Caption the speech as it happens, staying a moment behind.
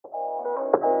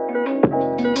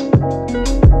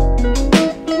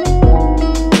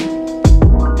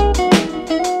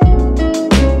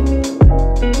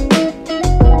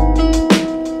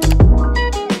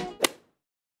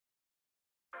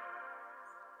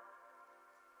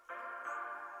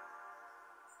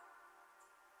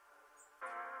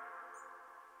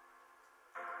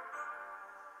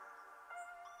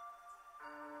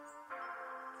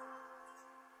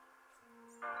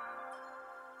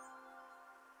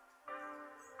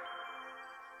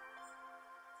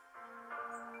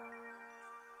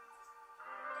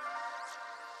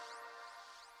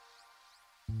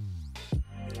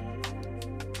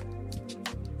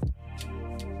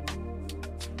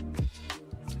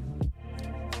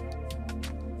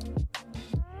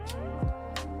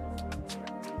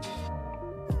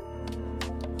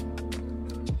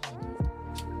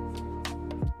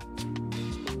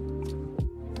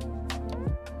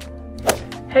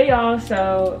Hey y'all,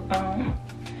 so I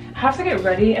have to get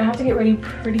ready. I have to get ready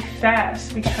pretty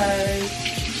fast because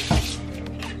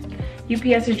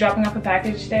UPS is dropping off a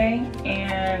package today,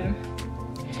 and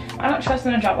I don't trust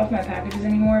them to drop off my packages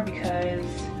anymore because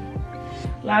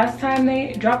last time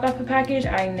they dropped off a package,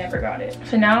 I never got it.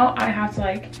 So now I have to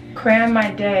like cram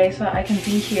my day so that I can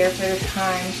be here for the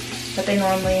time that they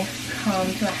normally come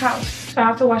to my house. So I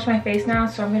have to wash my face now,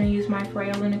 so I'm gonna use my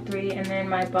Forever Luna 3 and then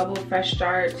my Bubble Fresh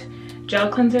Start gel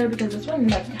cleanser because this one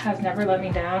has never let me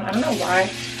down. I don't know why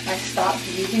I stopped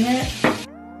using it.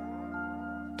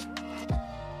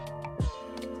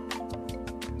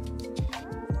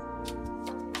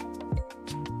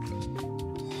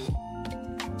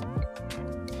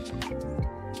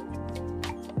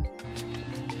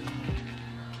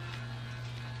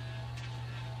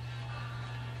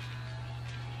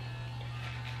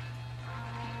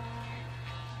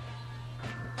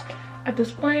 At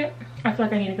this point, I feel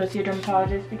like I need to go see a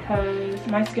dermatologist because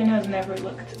my skin has never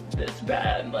looked this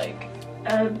bad, like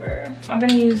ever. I'm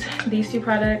gonna use these two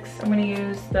products. I'm gonna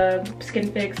use the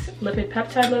Skin Fix Lipid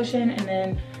Peptide Lotion and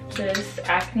then this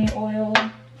acne oil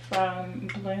from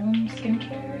Bloom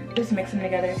Skincare. Just mix them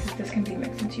together because this can be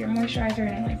mixed into your moisturizer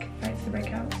and it like fights the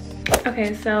breakouts.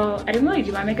 Okay, so I didn't really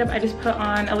do my makeup. I just put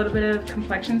on a little bit of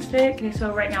complexion stick. Okay,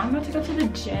 so right now I'm about to go to the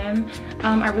gym.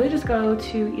 I really just go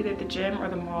to either the gym or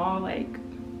the mall. Like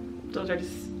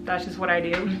that's just what I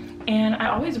do. And I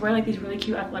always wear like these really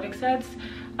cute athletic sets.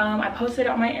 I posted it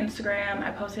on my Instagram, I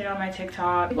posted it on my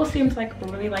TikTok. People seem to like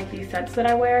really like these sets that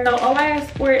I wear. So OIS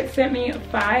Sport sent me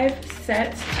 5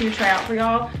 sets to try out for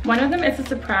y'all. One of them is a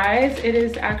surprise. It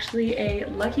is actually a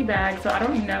lucky bag, so I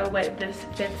don't know what this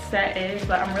 5th set is,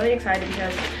 but I'm really excited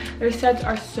because their sets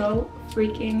are so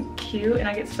freaking cute and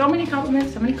I get so many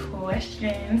compliments, so many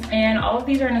questions, and all of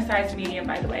these are in a size medium,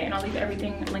 by the way, and I'll leave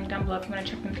everything linked down below if you want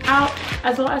to check them out,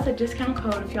 as well as a discount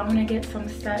code if y'all want to get some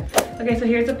sets. Okay, so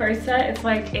here's the first set. It's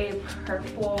like a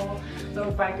purple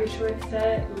little biker short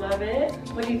set. Love it.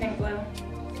 What do you think, Blue?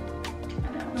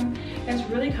 I know. It's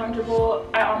really comfortable.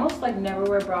 I almost like never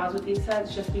wear bras with these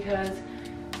sets just because,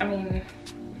 I mean,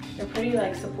 they're pretty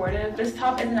like supportive. This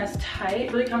top isn't as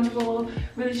tight. Really comfortable,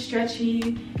 really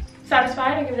stretchy.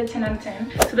 Satisfied. I give it a 10 out of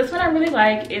 10. So this one I really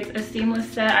like. It's a seamless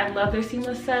set. I love their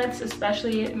seamless sets,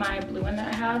 especially my blue one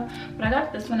that I have. But I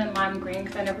got this one in lime green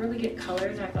because I never really get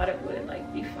colors and I thought it would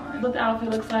like be fun. What the outfit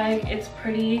looks like, it's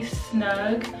pretty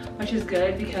snug, which is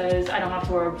good because I don't have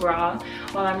to wear a bra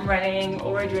while I'm running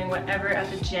or doing whatever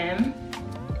at the gym.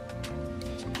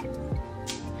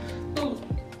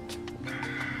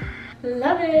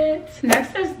 Love it.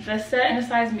 Next is this set in a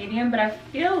size medium, but I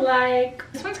feel like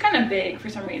this one's kind of big for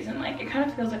some reason. Like it kind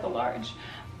of feels like a large.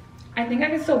 I think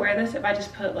I can still wear this if I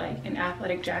just put like an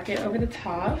athletic jacket over the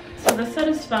top. So this set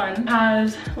is fun. It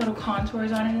has little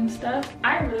contours on it and stuff.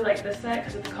 I really like this set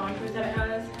because of the contours that it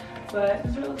has, but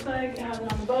this is what it looks like. It has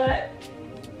it on the butt.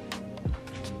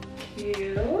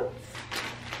 Cute.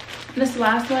 This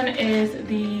last one is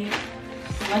the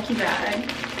lucky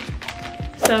bag.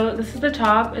 So this is the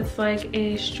top. It's like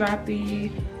a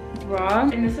strappy bra,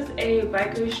 and this is a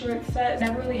biker short set. I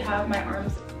never really have my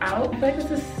arms out. I feel like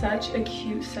this is such a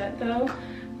cute set though,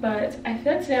 but I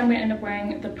feel like today I'm gonna end up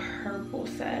wearing the purple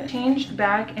set. Changed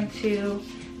back into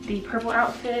the purple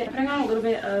outfit. I'm putting on a little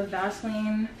bit of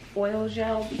Vaseline oil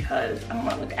gel because I don't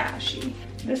want to look ashy.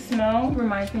 This smell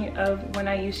reminds me of when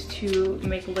I used to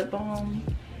make lip balm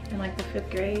in like the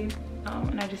 5th grade.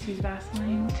 And I just use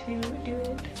Vaseline to do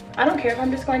it. I don't care if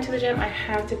I'm just going to the gym. I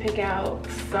have to pick out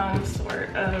some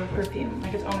sort of perfume.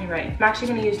 Like it's only right. I'm actually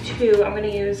gonna use 2. I'm gonna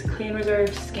use Clean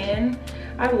Reserve Skin.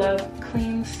 I love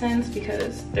clean scents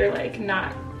because they're like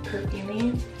not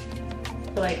perfumey,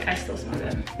 but like I still smell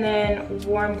them. And then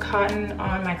Warm Cotton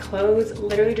on my clothes.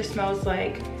 Literally just smells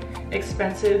like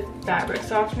expensive fabric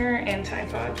softener and Tide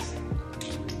Pods.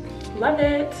 Love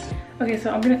it. Okay,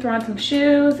 so I'm gonna throw on some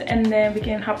shoes and then we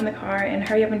can hop in the car and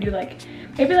hurry up and do like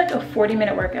maybe like a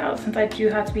 40-minute workout since I do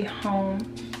have to be home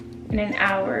in an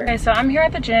hour. Okay, so I'm here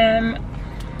at the gym.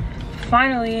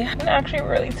 Finally, I'm actually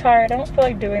really tired. I don't feel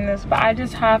like doing this, but I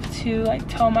just have to like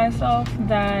tell myself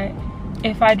that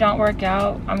if I don't work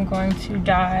out, I'm going to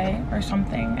die or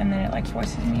something, and then it like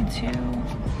forces me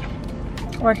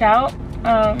to work out.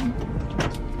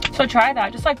 So try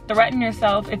that. Just like threaten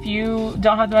yourself. If you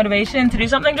don't have the motivation to do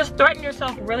something, just threaten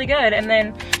yourself really good and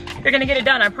then you're gonna get it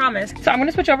done, I promise. So I'm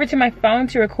gonna switch over to my phone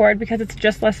to record because it's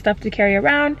just less stuff to carry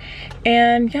around.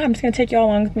 And yeah, I'm just gonna take you all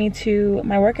along with me to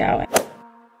my workout.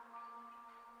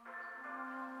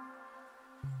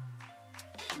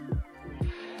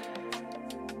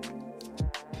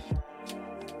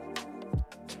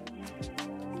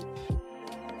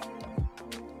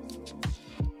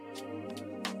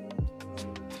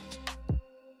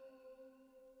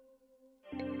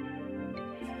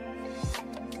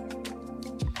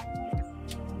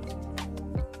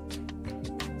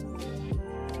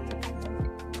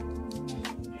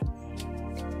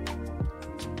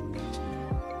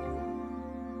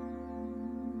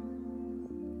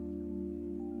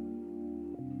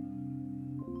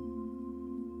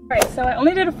 Alright, so I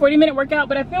only did a 40-minute workout,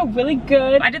 but I feel really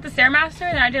good. I did the Stairmaster,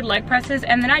 then I did leg presses,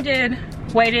 and then I did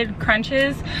weighted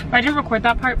crunches. But I didn't record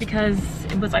that part because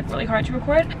it was like really hard to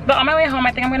record. But on my way home,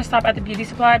 I think I'm gonna stop at the beauty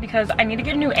supply because I need to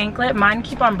get a new anklet. Mine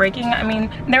keep on breaking. I mean,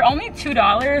 they're only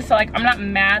 $2, so like I'm not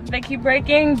mad that they keep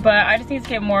breaking, but I just need to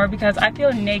get more because I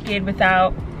feel naked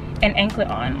without an anklet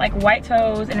on. Like white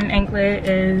toes and an anklet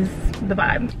is the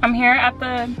vibe. I'm here at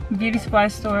the beauty supply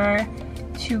store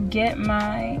to get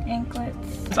my anklets.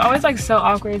 It's always like so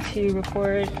awkward to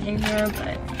record in here,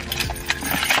 but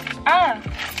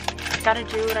gotta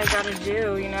do what I gotta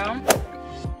do, you know?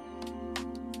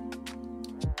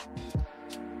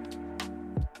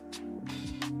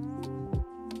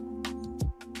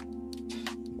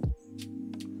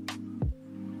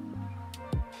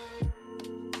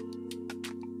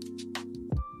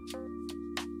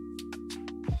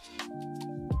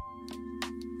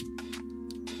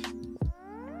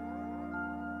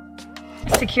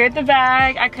 Secured the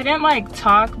bag. I couldn't like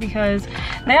talk because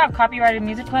they have copyrighted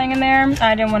music playing in there.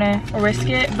 I didn't want to risk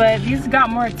it, but these got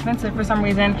more expensive for some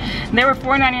reason. They were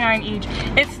 $4.99 each.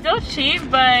 It's still cheap,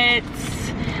 but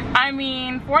I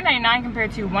mean $4.99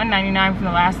 compared to $1.99 from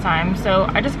the last time. So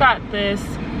I just got this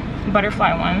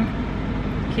butterfly one.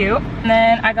 Cute. And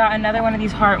then I got another one of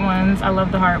these heart ones. I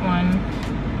love the heart one.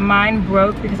 Mine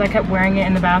broke because I kept wearing it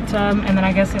in the bathtub, and then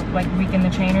I guess it like weakened the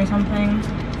chain or something.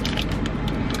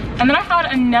 And then I had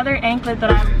another anklet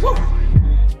that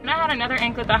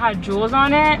had jewels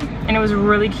on it, and it was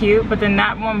really cute, but then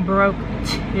that one broke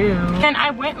too. And I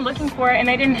went looking for it and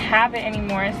they didn't have it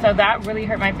anymore, so that really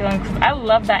hurt my feelings because I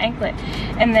love that anklet.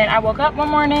 And then I woke up one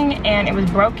morning and it was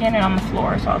broken and on the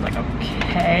floor, so I was like,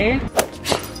 okay.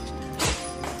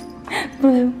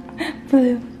 Blue,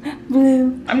 blue,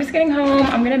 blue. I'm just getting home.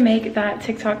 I'm gonna make that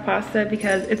TikTok pasta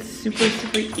because it's super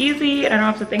easy and I don't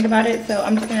have to think about it, so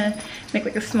I'm just gonna make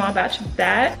like a small batch of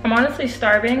that. I'm honestly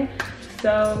starving,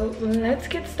 so let's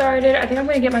get started. I think I'm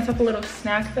gonna get myself a little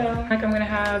snack though. Like I'm gonna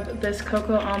have this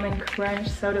Cocoa Almond Crunch,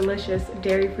 so delicious,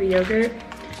 dairy-free yogurt.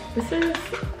 This is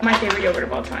my favorite yogurt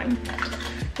of all time.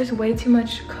 There's way too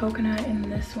much coconut in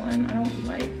this one. I don't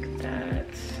like that.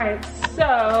 All right,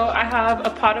 so I have a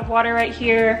pot of water right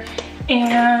here,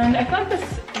 and I feel like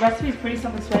this recipe is pretty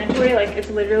self-explanatory. Like it's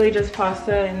literally just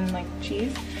pasta and like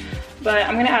cheese. But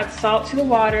I'm gonna add salt to the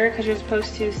water because you're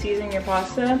supposed to season your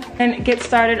pasta. And get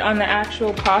started on the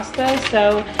actual pasta.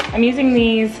 So I'm using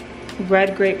these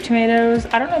red grape tomatoes.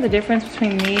 I don't know the difference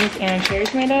between these and cherry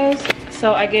tomatoes,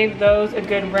 so I gave those a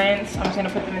good rinse. I'm just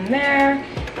gonna put them in there.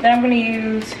 Then I'm gonna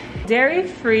use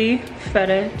dairy-free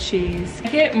feta cheese. To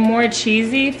get more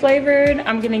cheesy flavored,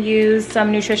 I'm gonna use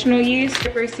some nutritional yeast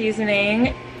for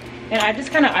seasoning. And I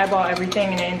just kind of eyeball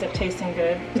everything and it ends up tasting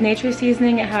good. Nature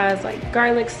seasoning, it has like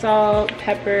garlic, salt,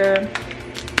 pepper.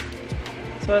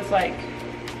 So it's like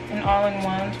an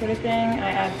all-in-one sort of thing.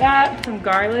 I add that. Some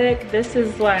garlic. This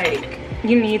is like,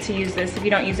 you need to use this if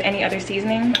you don't use any other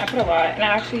seasoning. I put a lot, and I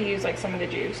actually use like some of the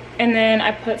juice. And then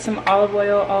I put some olive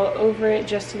oil all over it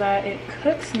just so that it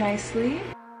cooks nicely.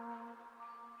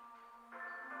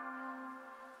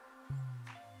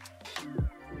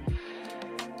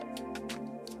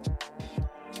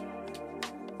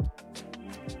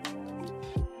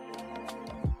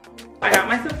 I got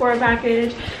my Sephora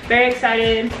package, very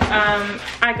excited.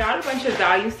 I got a bunch of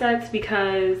value sets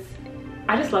because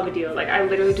I just love a deal. Like I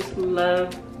literally just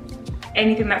love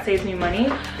anything that saves me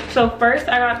money. So first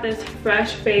I got this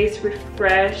Fresh Face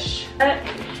Refresh set,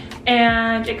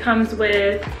 and it comes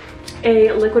with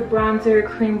a liquid bronzer,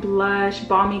 cream blush,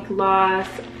 balmy gloss,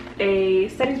 a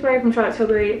setting spray from Charlotte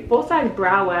Tilbury, full-size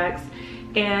brow wax,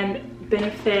 and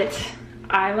Benefit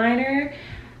eyeliner.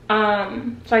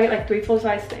 So I get like 3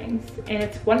 full-size things, and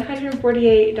it's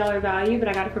 $148 value, but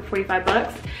I got it for 45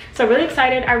 bucks. So really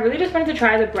excited. I really just wanted to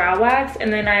try the brow wax,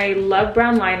 and then I love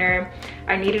brown liner.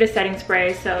 I needed a setting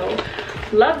spray, so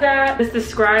love that. This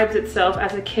describes itself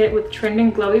as a kit with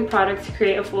trending glowy products to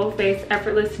create a full face,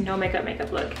 effortless, no makeup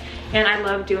look. And I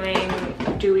love doing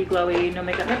dewy, glowy, no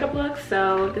makeup looks,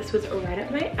 so this was right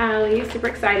up my alley. Super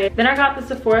excited. Then I got the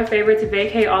Sephora Favorites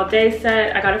Vacay All Day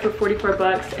set. I got it for 44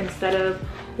 bucks instead of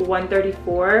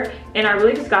 134, and I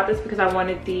really just got this because I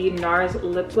wanted the NARS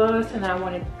lip gloss, and then I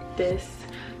wanted this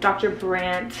Dr.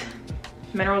 Brandt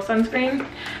mineral sunscreen.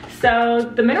 So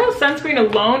the mineral sunscreen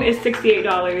alone is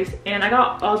 $68, and I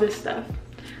got all this stuff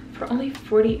for only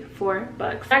 44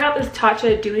 bucks. I got this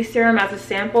Tatcha Dewy Serum as a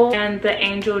sample and the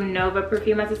Angel Nova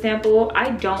perfume as a sample. I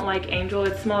don't like Angel.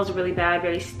 It smells really bad,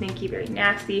 very stinky, very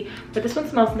nasty, but this one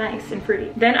smells nice and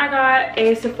fruity. Then I got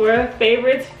a Sephora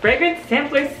Favorites fragrance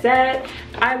sampler set.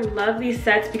 I love these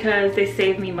sets because they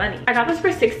save me money. I got this for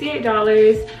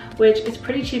 $68, which is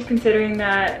pretty cheap considering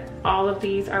that all of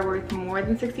these are worth more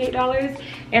than $68.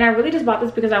 And I really just bought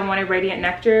this because I wanted Radiant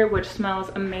Nectar, which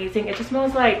smells amazing. It just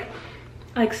smells like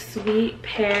sweet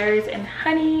pears and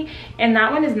honey, and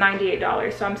that one is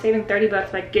 $98, so I'm saving 30 bucks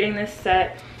by getting this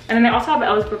set. And then they also have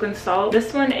Ellis Brooklyn Salt.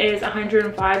 This one is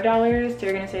 $105, so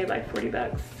you're gonna save like 40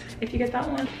 bucks if you get that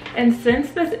one. And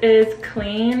since this is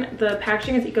clean, the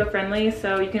packaging is eco-friendly,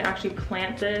 so you can actually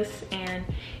plant this and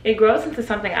it grows into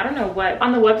something, I don't know what.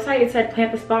 On the website it said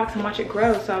plant this box and watch it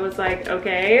grow, so I was like,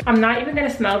 okay. I'm not even gonna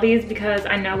smell these because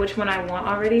I know which one I want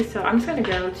already, so I'm just gonna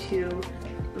go to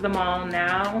the mall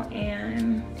now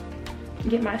and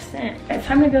get my scent. It's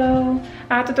time to go.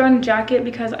 I have to throw in a jacket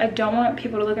because I don't want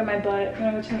people to look at my butt when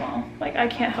I go to the mall. Like, I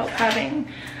can't help having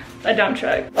a dump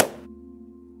truck.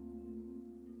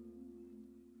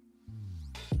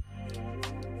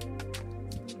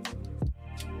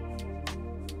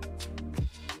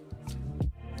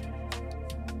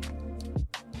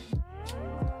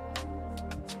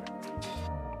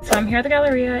 So I'm here at the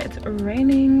Galleria. It's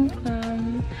raining,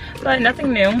 but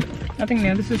nothing new. Nothing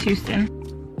new. This is Houston.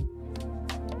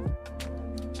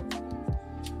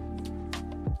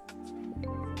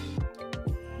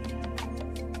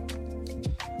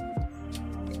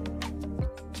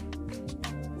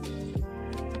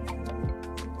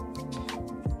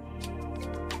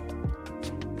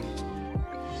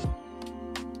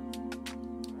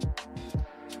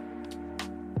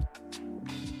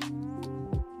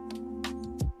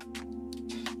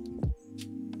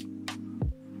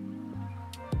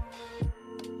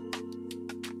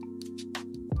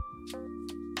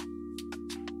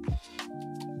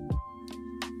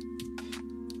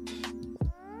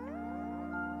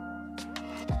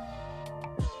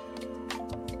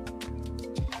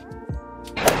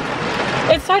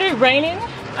 It started raining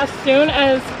as soon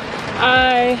as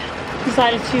I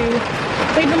decided to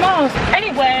leave the mall.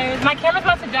 Anyways, my camera's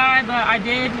about to die, but I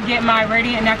did get my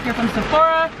Radiant Nectar from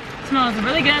Sephora. It smells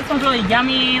really good. It smells really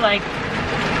yummy, like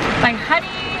honey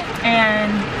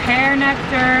and pear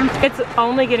nectar. It's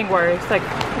only getting worse. Like,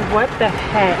 what the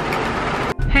heck?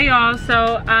 Hey y'all,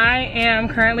 so I am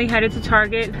currently headed to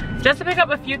Target just to pick up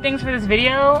a few things for this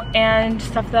video and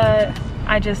stuff that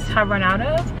I just have run out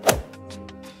of.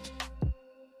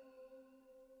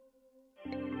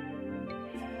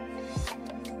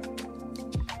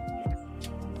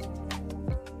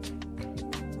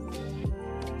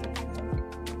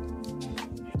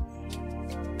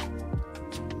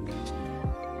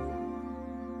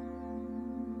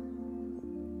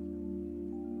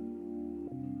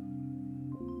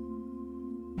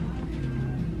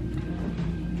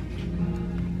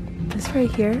 This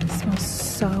right here smells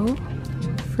so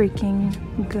freaking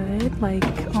good. Like,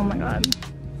 oh my god.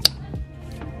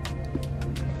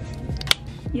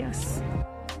 Yes.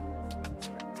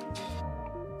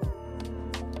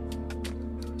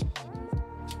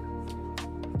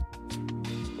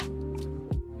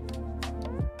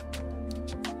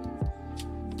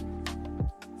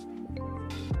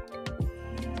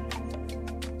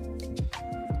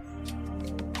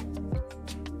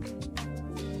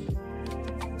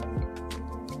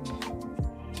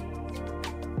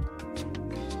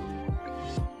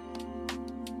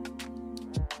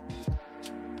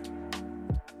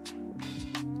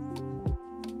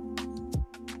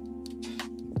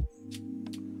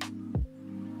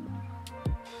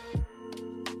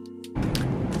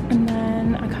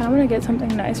 want to get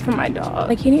something nice for my dog.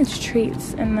 Like, he needs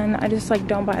treats, and then I just like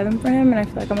don't buy them for him, and I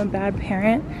feel like I'm a bad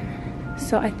parent.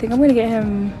 So I think I'm gonna get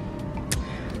him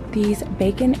these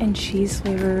bacon and cheese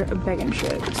flavor bacon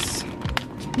chips.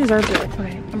 He deserves it.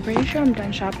 Okay, I'm pretty sure I'm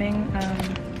done shopping.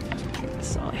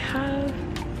 That's all I have.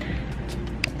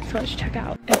 So let's check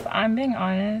out. If I'm being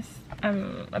honest,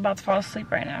 I'm about to fall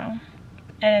asleep right now,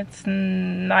 and it's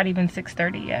not even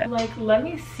 6:30 yet. Like, let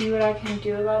me see what I can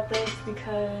do about this,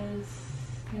 because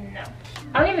no,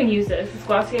 I don't even use this. It's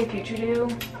Glossier Future Dew.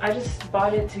 I just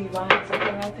bought it to be buying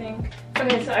something, I think.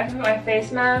 Okay, so I can put my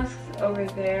face mask over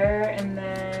there, and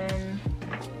then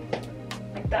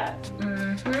like that.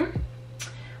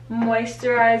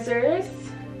 Moisturizers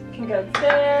can go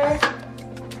there.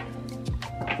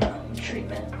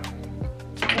 Treatment,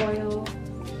 oil,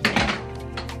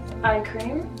 eye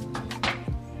cream,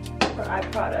 or eye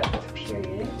product,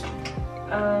 period.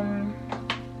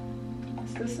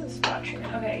 So this is spot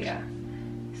treatment. Okay, yeah.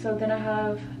 So then I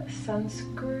have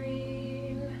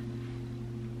sunscreen.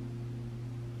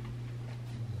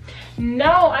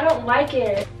 No, I don't like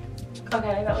it.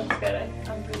 Okay, that looks good.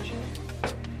 I'm pretty sure.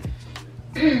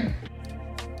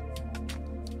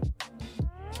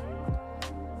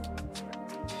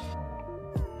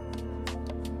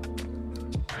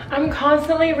 I'm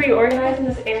constantly reorganizing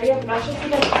this area, but that's just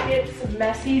because it gets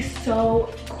messy so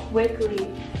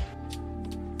quickly.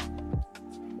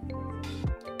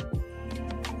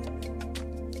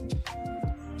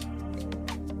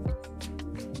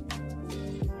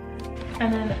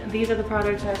 And then these are the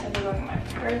products I tend to go in my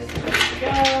purse to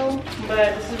go.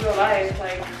 But this is real life,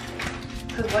 like,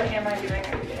 because what am I doing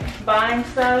every day? Buying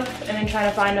stuff and then trying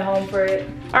to find a home for it.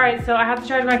 All right, so I have to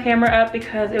charge my camera up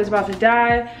because it was about to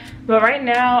die. But right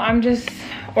now, I'm just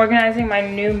organizing my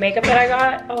new makeup that I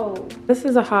got. Oh, this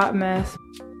is a hot mess.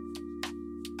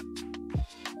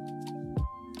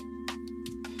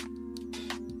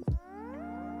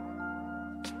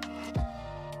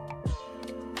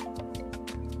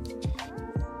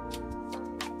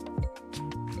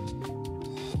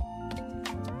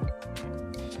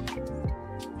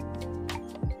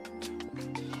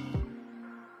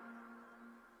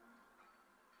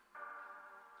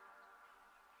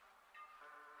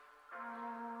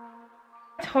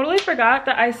 Totally forgot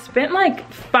that I spent like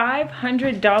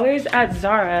 $500 at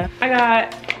Zara. I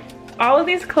got all of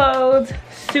these clothes,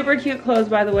 super cute clothes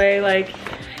by the way, like,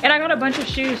 and I got a bunch of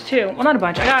shoes too. Well, not a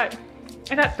bunch, I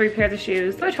got 3 pairs of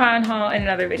shoes. I'll try on haul in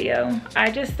another video.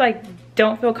 I just like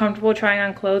don't feel comfortable trying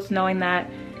on clothes knowing that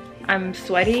I'm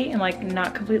sweaty and like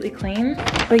not completely clean.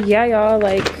 But yeah, y'all,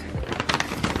 like,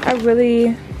 I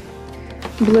really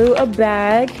blew a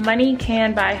bag. Money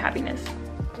can buy happiness.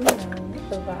 You know,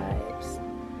 the vibes.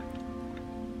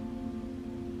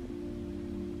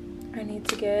 I need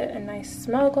to get a nice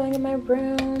smell going in my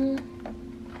room.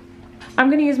 I'm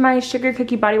gonna use my Sugar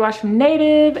Cookie Body Wash from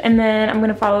Native, and then I'm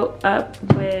gonna follow up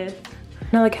with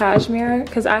vanilla cashmere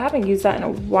because I haven't used that in a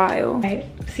while. Right,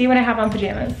 see you when I have on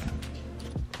pajamas.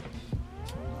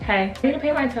 Okay, I'm gonna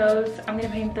paint my toes. I'm gonna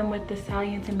paint them with the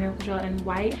Salience and Miracle Gel in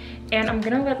white, and I'm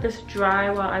gonna let this dry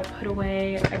while I put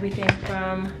away everything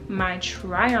from my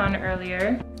try-on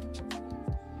earlier.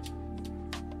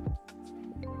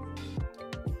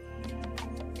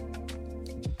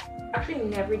 I actually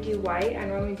never do white. I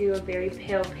normally do a very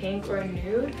pale pink or a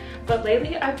nude, but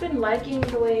lately I've been liking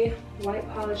the way white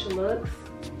polish looks.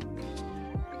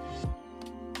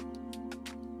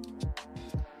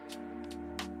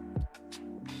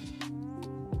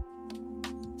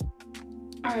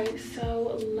 Alright,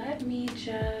 so let me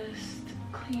just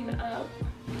clean up.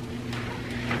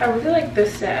 I really like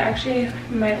this set. I actually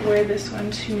might wear this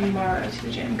one tomorrow to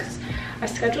the gym because I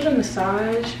scheduled a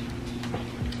massage.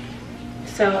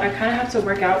 So I kind of have to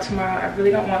work out tomorrow. I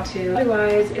really don't want to.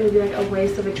 Otherwise, it would be like a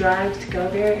waste of a drive to go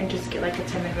there and just get like a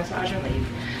 10-minute massage and leave.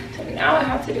 So now I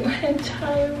have to do an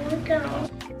entire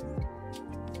workout.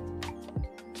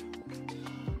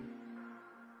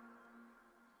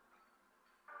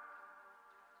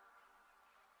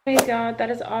 Hey y'all, that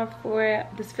is all for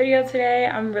this video today.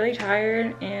 I'm really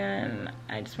tired and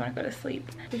I just want to go to sleep.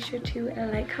 Be sure to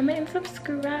like, comment, and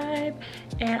subscribe,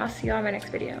 and I'll see y'all in my next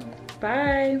video.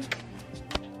 Bye.